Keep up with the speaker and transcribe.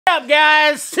What up,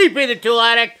 guys? CP the Tool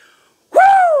Addict.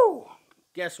 Woo!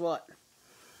 Guess what?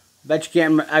 I bet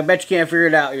you can't figure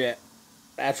it out yet.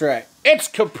 That's right. It's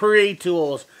Capri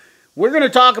tools. We're going to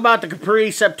talk about the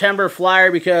Capri September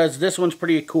flyer because this one's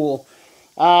pretty cool.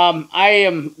 I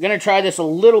am going to try this a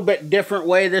little bit different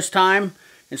way this time.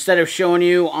 Instead of showing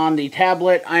you on the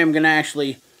tablet, I am going to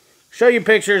actually show you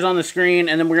pictures on the screen,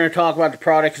 and then we're going to talk about the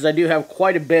product because I do have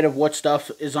quite a bit of what stuff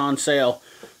is on sale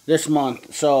this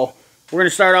month. So we're going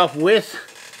to start off with,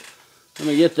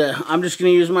 I'm just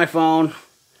going to use my phone.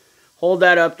 Hold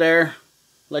that up there.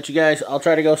 Let you guys, I'll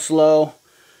try to go slow.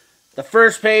 The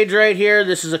first page right here,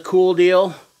 this is a cool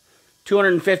deal.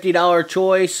 $250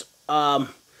 choice.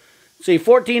 See,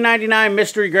 $14.99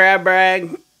 mystery grab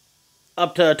bag.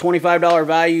 Up to $25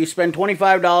 value. You spend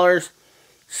 $25,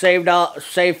 save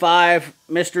 $5,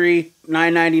 mystery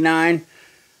 $9.99.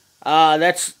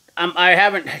 I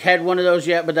haven't had one of those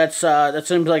yet, but that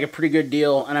seems like a pretty good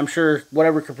deal, and I'm sure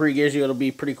whatever Capri gives you, it'll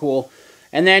be pretty cool.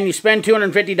 And then you spend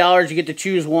 $250, you get to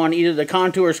choose one, either the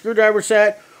contour screwdriver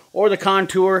set or the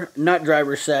contour nut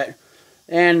driver set.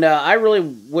 And I really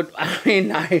would,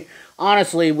 I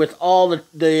honestly, with all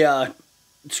the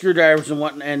screwdrivers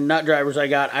and nut drivers I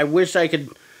got, I wish I could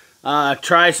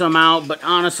try some out, but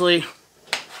honestly,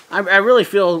 I really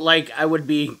feel like I would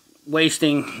be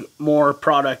wasting more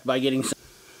product by getting some.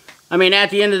 I mean, at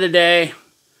the end of the day,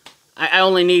 I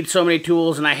only need so many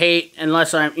tools, and I hate,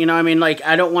 unless I'm,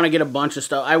 I don't want to get a bunch of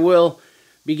stuff. I will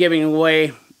be giving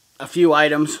away a few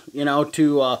items,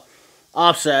 to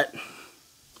offset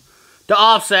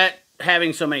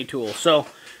having so many tools. So,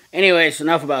 anyways,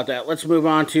 enough about that. Let's move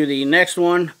on to the next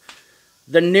one.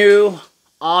 The new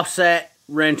offset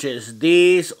wrenches.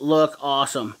 These look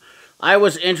awesome. I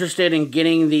was interested in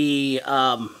getting the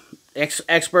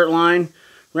expert line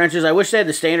wrenches. I wish they had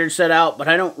the standard set out, but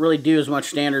I don't really do as much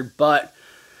standard.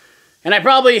 And I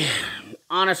probably,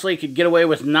 honestly, could get away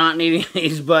with not needing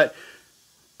these, but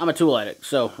I'm a tool addict,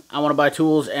 so I want to buy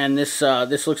tools, and this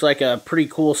looks like a pretty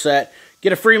cool set.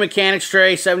 Get a free mechanics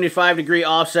tray, 75-degree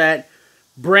offset.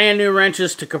 Brand new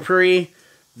wrenches to Capri.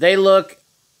 They look,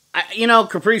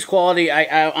 Capri's quality,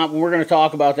 we're going to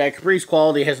talk about that. Capri's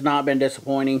quality has not been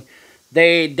disappointing.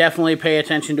 They definitely pay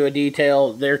attention to a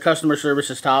detail. Their customer service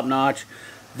is top-notch.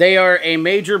 They are a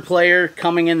major player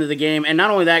coming into the game. And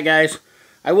not only that, guys,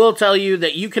 I will tell you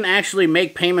that you can actually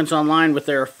make payments online with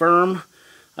their firm.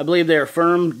 I believe they're a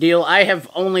firm deal. I have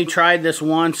only tried this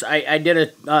once. I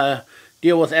did a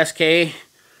deal with SK.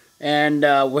 And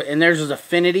theirs is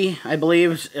Affinity, I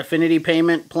believe, Affinity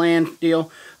payment plan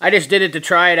deal. I just did it to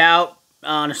try it out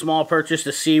on a small purchase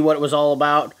to see what it was all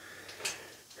about.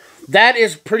 That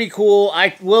is pretty cool.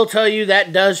 I will tell you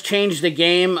that does change the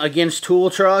game against tool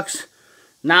trucks.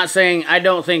 Not saying I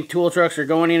don't think tool trucks are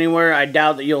going anywhere. I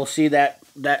doubt that you'll see that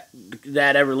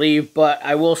ever leave. But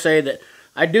I will say that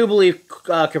I do believe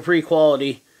Capri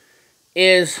quality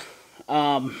is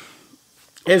right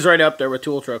up there with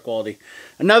tool truck quality.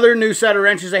 Another new set of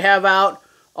wrenches they have out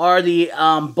are the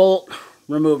bolt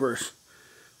removers.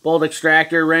 Bolt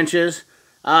extractor wrenches.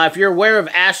 If you're aware of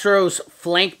Astro's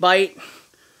flank bite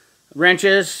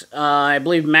wrenches, I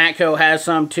believe Matco has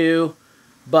some too.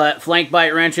 But flank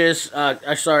bite wrenches,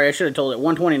 sorry, I should have told it,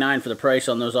 $129 for the price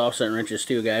on those offset wrenches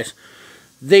too, guys.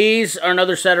 These are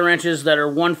another set of wrenches that are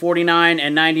 $149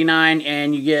 and $99,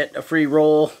 and you get a free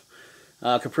roll.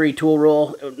 Capri tool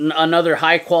roll, another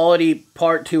high quality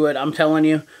part to it, I'm telling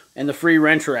you, and the free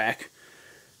wrench rack.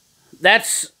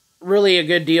 That's really a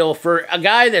good deal for a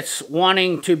guy that's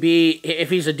wanting to be, if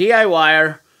he's a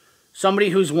DIYer, somebody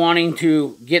who's wanting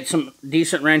to get some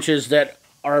decent wrenches that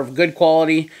are of good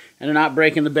quality and are not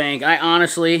breaking the bank. I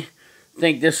honestly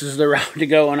think this is the route to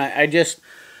go, and I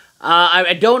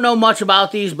don't know much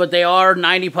about these, but they are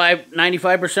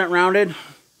 95% rounded.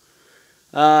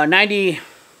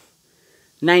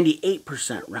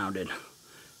 98% rounded,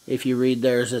 if you read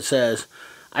theirs, it says.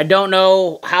 I don't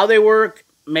know how they work.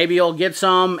 Maybe you'll get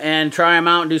some and try them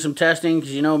out and do some testing,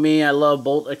 because you know me, I love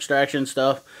bolt extraction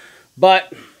stuff.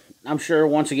 But I'm sure,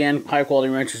 once again,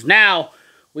 high-quality wrenches. Now,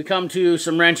 we come to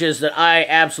some wrenches that I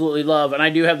absolutely love, and I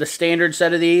do have the standard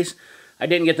set of these. I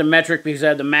didn't get the metric because I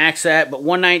had the max set, but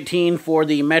 $119 for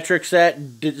the metric set,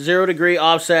 0-degree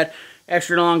offset,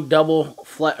 extra long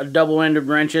double-ended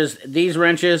wrenches. These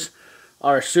wrenches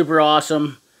are super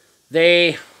awesome.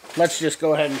 Let's just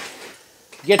go ahead and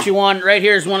get you one. Right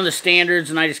here is one of the standards,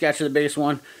 and I just got you the biggest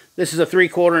one. This is a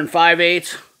 3/4 and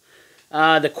 5/8.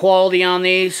 The quality on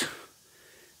these,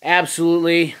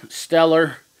 absolutely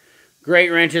stellar.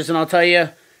 Great wrenches, and I'll tell you,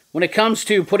 when it comes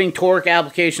to putting torque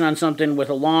application on something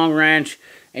with a long wrench,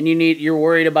 and you're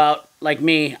worried about, like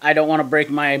me, I don't want to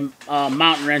break my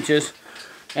mountain wrenches.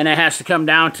 and it has to come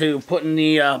down to putting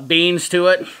the beans to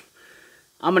it,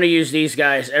 I'm going to use these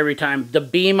guys every time. The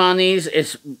beam on these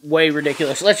is way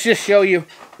ridiculous. Let's just show you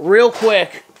real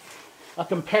quick a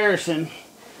comparison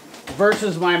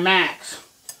versus my Max.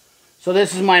 So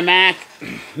this is my Mac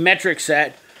metric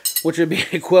set, which would be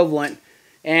equivalent.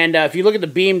 And if you look at the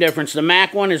beam difference, the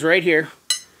Mac one is right here.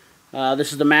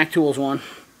 This is the Mac Tools one.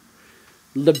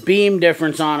 The beam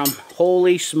difference on them,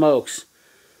 holy smokes.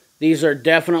 These are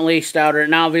definitely stouter.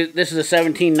 Now, this is a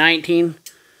 1719.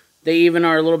 They even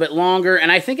are a little bit longer.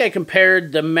 And I think I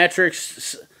compared the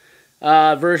metrics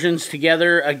versions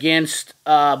together against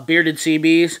Bearded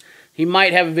CB's. He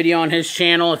might have a video on his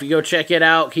channel. If you go check it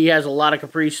out, he has a lot of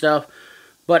Capri stuff.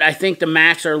 But I think the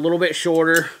Macs are a little bit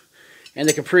shorter, and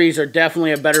the Capris are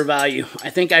definitely a better value. I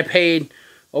think I paid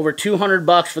over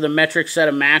 $200 for the metric set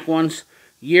of Mac ones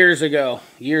years ago.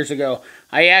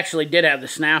 I actually did have the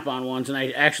Snap-on ones, and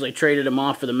I actually traded them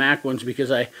off for the Mac ones because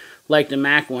I like the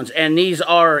Mac ones. And these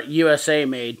are USA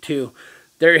made, too.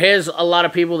 There is a lot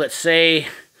of people that say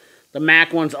the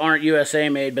Mac ones aren't USA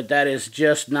made, but that is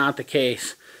just not the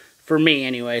case. For me,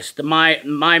 anyways.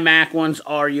 My Mac ones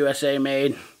are USA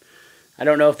made. I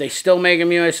don't know if they still make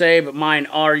them USA, but mine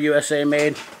are USA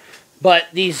made. But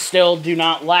these still do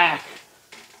not lack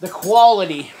the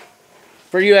quality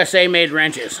for USA made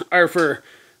wrenches, or for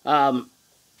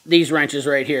these wrenches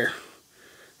right here.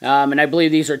 And I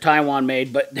believe these are Taiwan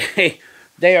made, but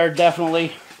they are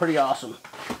definitely pretty awesome.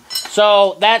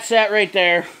 So that set right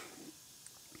there,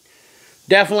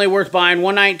 definitely worth buying.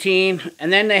 $119,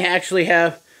 and then they actually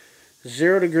have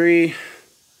 0 degree.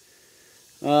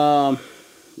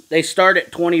 They start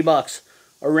at $20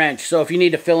 a wrench. So if you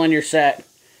need to fill in your set,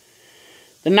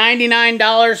 the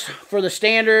 $99 for the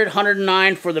standard,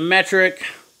 $109 for the metric.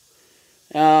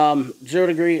 0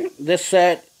 degree. This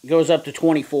set goes up to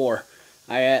 $24.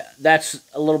 That's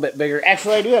a little bit bigger.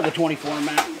 Actually, I do have the 24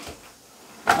 Mac.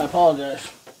 I apologize.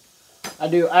 I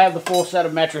do. I have the full set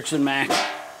of metrics in Mac.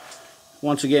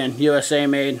 Once again, USA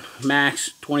made,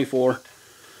 Max 24.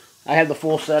 I have the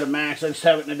full set of Max. I just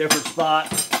have it in a different spot.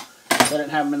 I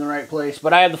didn't have them in the right place.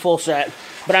 But I have the full set.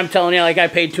 But I'm telling you, like, I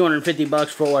paid $250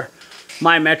 for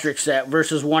my metric set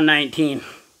versus $119.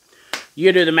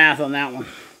 You do the math on that one.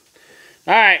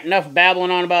 Alright, enough babbling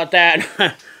on about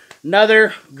that.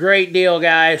 Another great deal,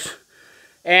 guys.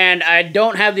 And I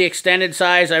don't have the extended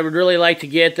size. I would really like to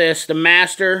get this. The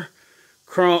Master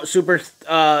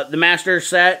the Master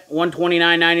set,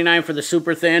 $129.99 for the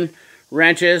super thin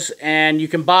wrenches, and you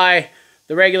can buy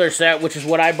the regular set, which is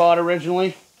what I bought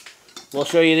originally. We'll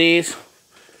show you these.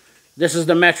 This is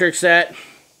the metric set.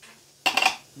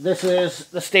 This is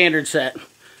the standard set.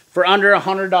 For under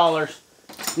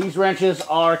 $100, these wrenches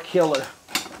are killer.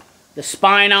 The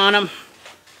spine on them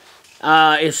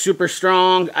is super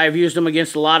strong. I've used them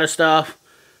against a lot of stuff.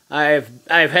 I've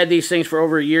had these things for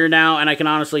over a year now, and I can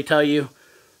honestly tell you,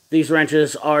 these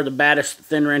wrenches are the baddest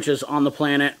thin wrenches on the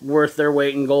planet, worth their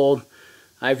weight in gold.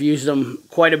 I've used them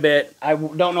quite a bit. I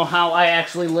don't know how I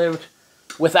actually lived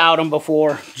without them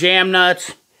before. Jam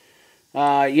nuts,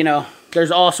 you know,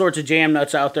 there's all sorts of jam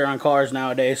nuts out there on cars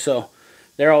nowadays, so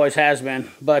there always has been.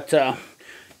 But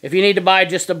if you need to buy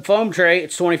just a foam tray,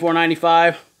 it's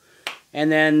 $24.95,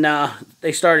 and then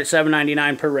they start at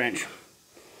 $7.99 per wrench.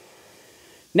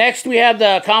 Next, we have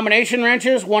the combination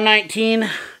wrenches,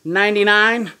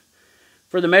 $119.99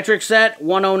 for the metric set,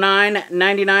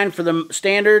 $109.99 for the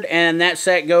standard, and that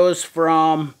set goes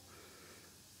from,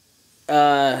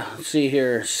 let's see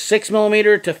here,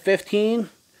 6mm to 15.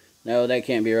 No, that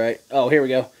can't be right. Oh, here we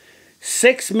go.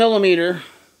 6mm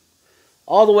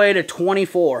all the way to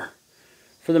 24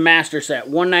 for the master set,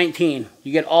 $119.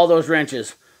 You get all those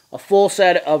wrenches, a full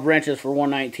set of wrenches for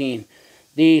 $119.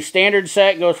 The standard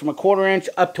set goes from 1/4 inch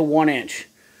up to 1 inch.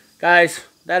 Guys,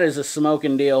 that is a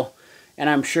smoking deal, and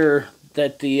I'm sure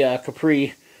that the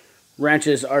Capri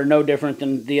wrenches are no different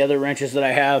than the other wrenches that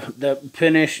I have. The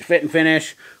finish, fit and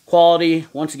finish, quality,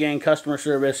 once again, customer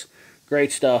service,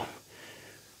 great stuff.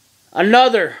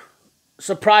 Another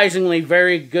surprisingly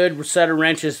very good set of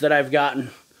wrenches that I've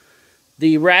gotten.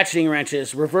 The ratcheting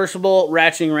wrenches, reversible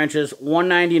ratcheting wrenches,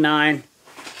 $199.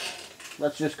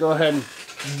 Let's just go ahead and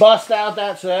bust out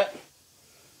that set.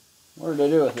 What did I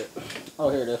do with it? Oh,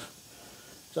 here it is.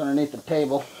 It's underneath the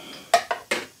table.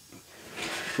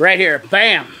 Right here.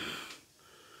 Bam!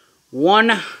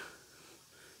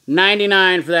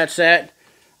 $199 for that set.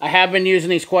 I have been using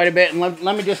these quite a bit, and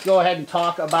let me just go ahead and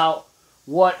talk about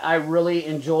what I really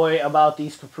enjoy about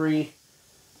these Capri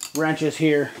wrenches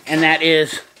here, and that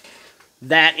is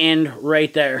that end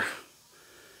right there.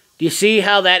 Do you see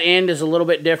how that end is a little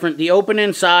bit different? The open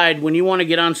inside, when you want to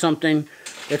get on something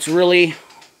that's really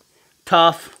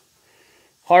tough,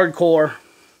 hardcore.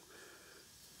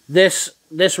 This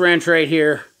wrench right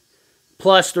here,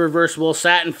 plus the reversible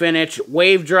satin finish,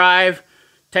 wave drive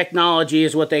technology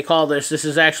is what they call this. This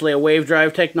is actually a wave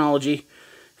drive technology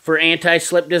for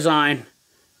anti-slip design.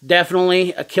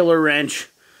 Definitely a killer wrench.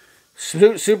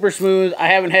 Super smooth. I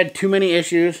haven't had too many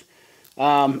issues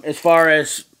as far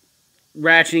as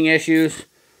ratcheting issues.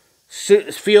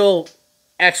 Feel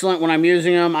excellent when I'm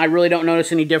using them. I really don't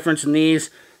notice any difference in these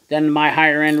than my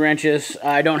higher end wrenches.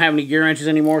 I don't have any gear wrenches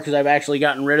anymore because I've actually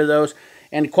gotten rid of those.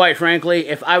 And quite frankly,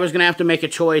 if I was going to have to make a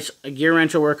choice, a gear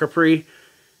wrench or a Capri,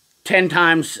 10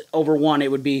 times over 1, it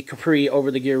would be Capri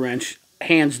over the gear wrench,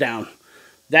 hands down.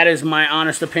 That is my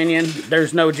honest opinion.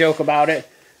 There's no joke about it.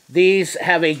 These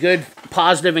have a good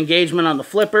positive engagement on the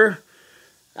flipper.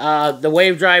 The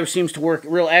wave drive seems to work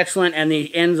real excellent, and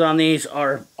the ends on these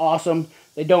are awesome.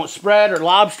 They don't spread or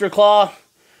lobster claw,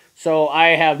 so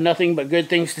I have nothing but good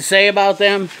things to say about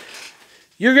them.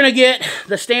 You're gonna get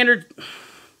the standard.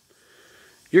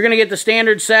 You're gonna get the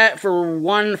standard set for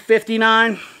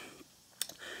 $159,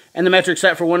 and the metric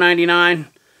set for $199.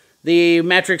 The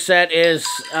metric set is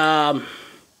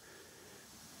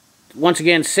once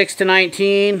again 6 to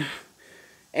 19,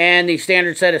 and the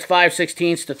standard set is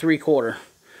 5/16 to 3/4.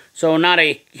 So not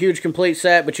a huge complete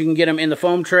set, but you can get them in the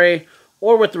foam tray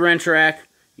or with the wrench rack.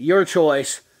 Your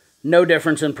choice. No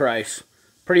difference in price.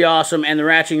 Pretty awesome. And the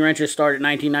ratcheting wrenches start at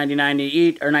 $19.99 to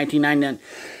eat, or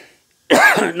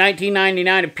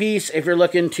 $19.99 a piece if you're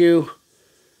looking to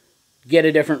get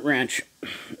a different wrench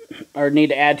or need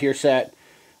to add to your set.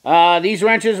 These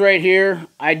wrenches right here,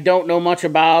 I don't know much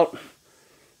about.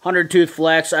 100 tooth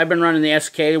flex. I've been running the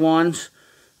SK ones.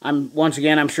 Once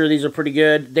again, I'm sure these are pretty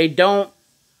good. They do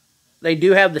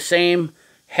have the same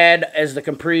head as the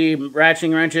Capri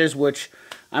ratcheting wrenches, which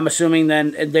I'm assuming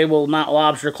then they will not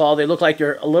lobster claw. They look like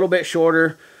they're a little bit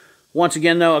shorter. Once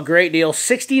again, though, a great deal.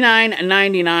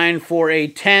 $69.99 for a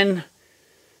 10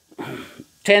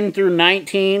 through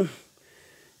 19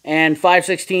 and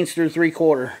 5/16 through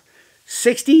 3/4.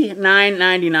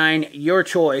 $69.99, your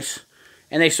choice.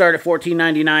 And they start at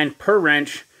 $14.99 per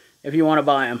wrench if you want to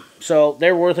buy them. So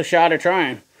they're worth a shot of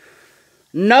trying.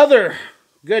 Another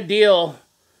good deal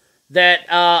that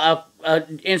a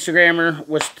Instagrammer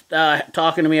was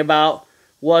talking to me about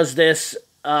was this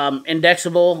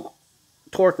indexable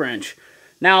torque wrench.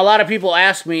 Now, a lot of people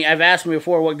ask me, I've asked me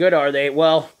before, what good are they?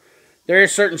 Well, there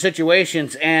is certain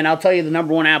situations, and I'll tell you the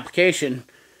number one application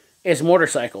is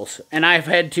motorcycles. And I've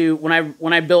had to,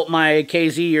 when I built my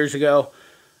KZ years ago,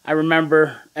 I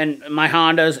remember, and my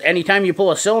Hondas, anytime you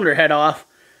pull a cylinder head off,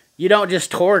 you don't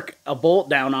just torque a bolt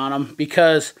down on them,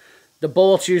 because the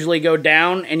bolts usually go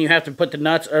down and you have to put the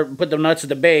nuts at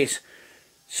the base.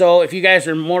 So if you guys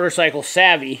are motorcycle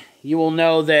savvy, you will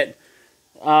know that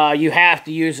you have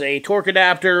to use a torque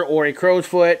adapter or a crow's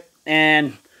foot,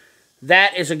 and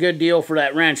that is a good deal for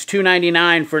that wrench.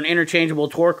 $2.99 for an interchangeable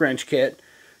torque wrench kit.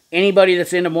 Anybody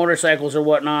that's into motorcycles or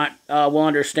whatnot will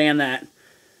understand that.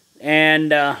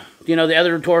 And you know, the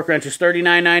other torque wrench is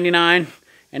 $39.99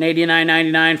 and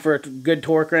 $89.99 for a good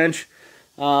torque wrench.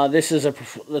 This is a,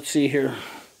 let's see here.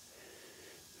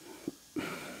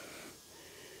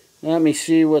 Let me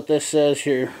see what this says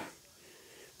here.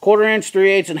 1/4 inch,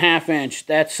 3/8, and 1/2 inch.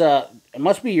 That's, it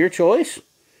must be your choice.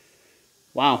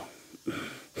 Wow.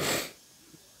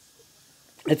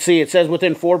 Let's see, it says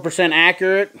within 4%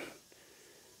 accurate.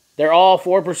 They're all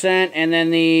 4%, and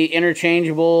then the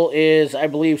interchangeable is, I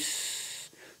believe,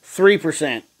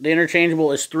 3%. The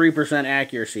interchangeable is 3%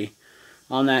 accuracy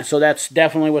on that, so that's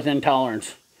definitely within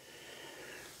tolerance.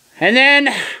 And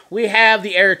then we have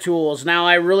the air tools. Now,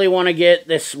 I really want to get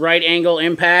this right angle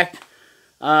impact.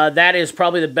 That is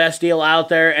probably the best deal out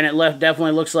there, and it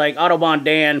definitely looks like Autobahn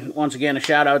Dan, once again, a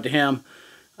shout out to him.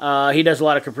 He does a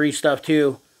lot of Capri stuff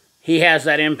too. He has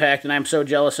that impact, and I'm so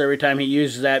jealous every time he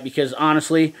uses that, because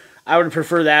honestly, I would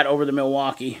prefer that over the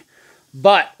Milwaukee.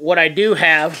 But what I do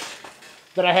have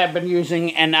that I have been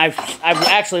using, and I've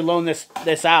actually loaned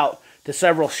this out to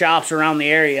several shops around the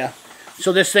area.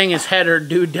 So this thing has had her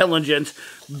due diligence.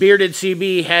 Bearded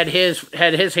CB had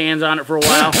his hands on it for a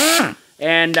while,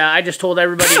 and I just told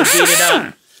everybody to beat it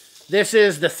up. This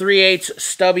is the 3/8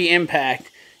 stubby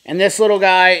impact, and this little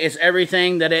guy is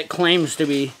everything that it claims to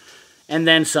be, and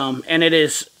then some. And it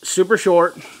is super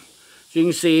short, as you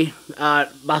can see,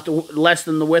 about less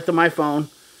than the width of my phone.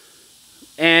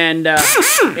 And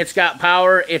it's got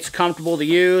power. It's comfortable to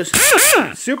use.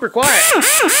 Super quiet.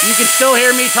 You can still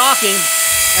hear me talking,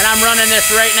 and I'm running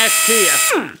this right next to you.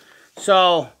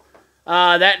 So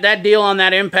that deal on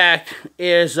that impact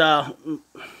is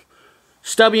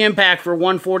stubby impact for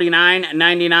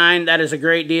 $149.99. That is a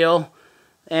great deal.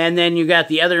 And then you got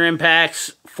the other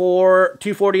impacts for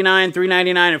 $249,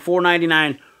 $399, and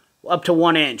 $499 up to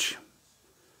 1 inch.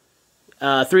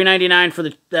 $399 for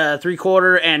the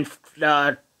 3/4 and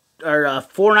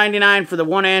 $499 for the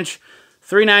 1 inch,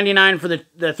 $399 for the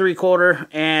 3/4,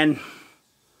 and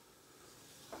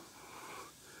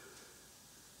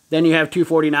then you have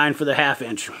 $249 for the 1/2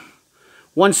 inch.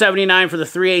 $179 for the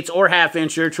 3/8 or 1/2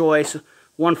 inch, your choice.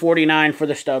 $149 for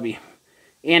the stubby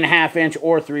in 1/2 inch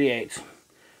or 3/8.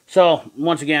 So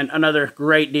once again, another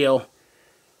great deal.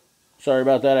 Sorry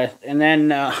about that. And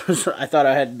then I thought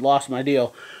I had lost my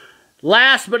deal.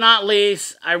 Last but not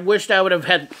least, I wished I would have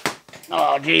had...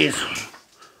 Oh, geez.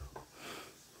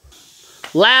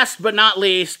 Last but not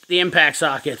least, the impact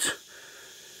sockets.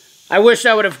 I wish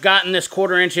I would have gotten this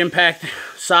 1/4 inch impact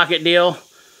socket deal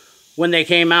when they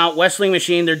came out. Wrestling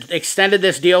Machine, they extended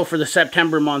this deal for the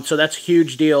September month, so that's a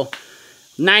huge deal.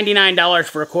 $99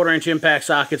 for a 1/4 inch impact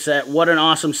socket set. What an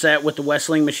awesome set with the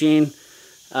Wrestling Machine,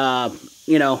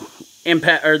 you know,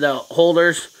 impact, or the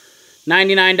holders.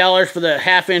 $99 for the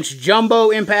 1/2 inch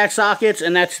jumbo impact sockets,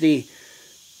 and that's the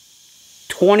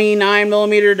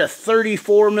 29mm to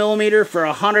 34mm for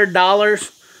 $100.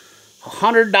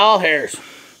 $100.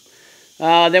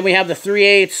 Then we have the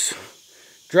 3/8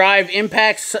 drive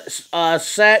impact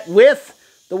set with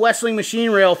the Wrestling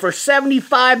Machine rail for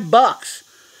 $75.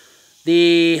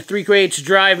 The 3/8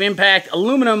 drive impact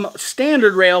aluminum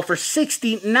standard rail for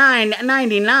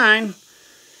 $69.99.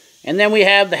 And then we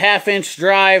have the 1/2 inch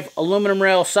drive aluminum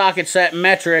rail socket set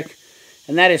metric,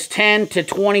 and that is 10 to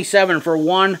 27 for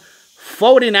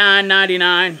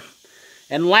 $149.99.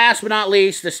 And last but not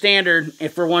least, the standard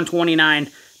for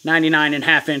 $129.99 and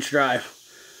 1/2 inch drive.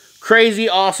 Crazy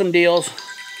awesome deals.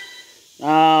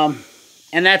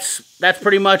 And that's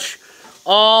pretty much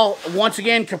all. Once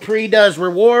again, Capri does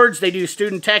rewards. They do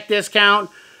student tech discount.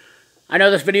 I know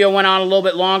this video went on a little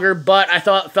bit longer, but I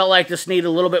felt like this needed a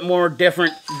little bit more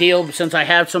different deal since I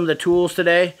have some of the tools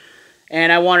today.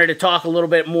 And I wanted to talk a little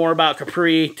bit more about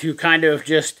Capri to kind of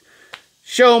just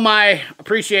show my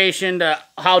appreciation to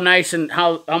how nice and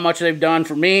how much they've done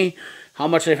for me, how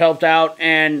much they've helped out,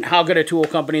 and how good a tool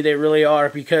company they really are,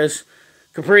 because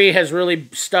Capri has really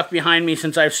stuck behind me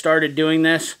since I've started doing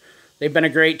this. They've been a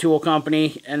great tool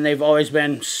company, and they've always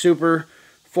been super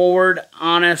forward,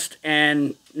 honest,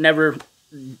 and never,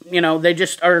 you know, they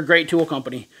just are a great tool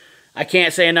company. I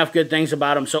can't say enough good things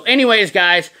about them. So anyways,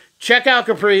 guys, check out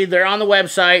Capri. They're on the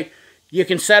website. You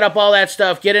can set up all that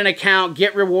stuff, get an account,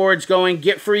 get rewards going,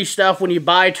 get free stuff when you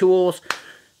buy tools.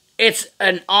 It's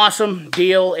an awesome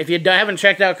deal. If you haven't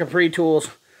checked out Capri tools,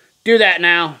 do that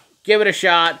now. Give it a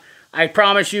shot. I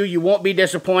promise you, you won't be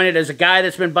disappointed. As a guy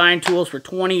that's been buying tools for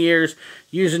 20 years,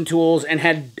 using tools, and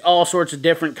had all sorts of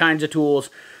different kinds of tools,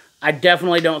 I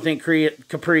definitely don't think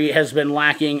Capri has been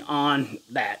lacking on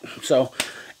that. So,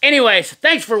 anyways,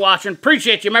 thanks for watching.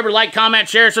 Appreciate you. Remember, like, comment,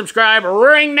 share, subscribe,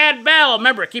 ring that bell.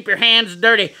 Remember, keep your hands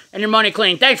dirty and your money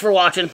clean. Thanks for watching.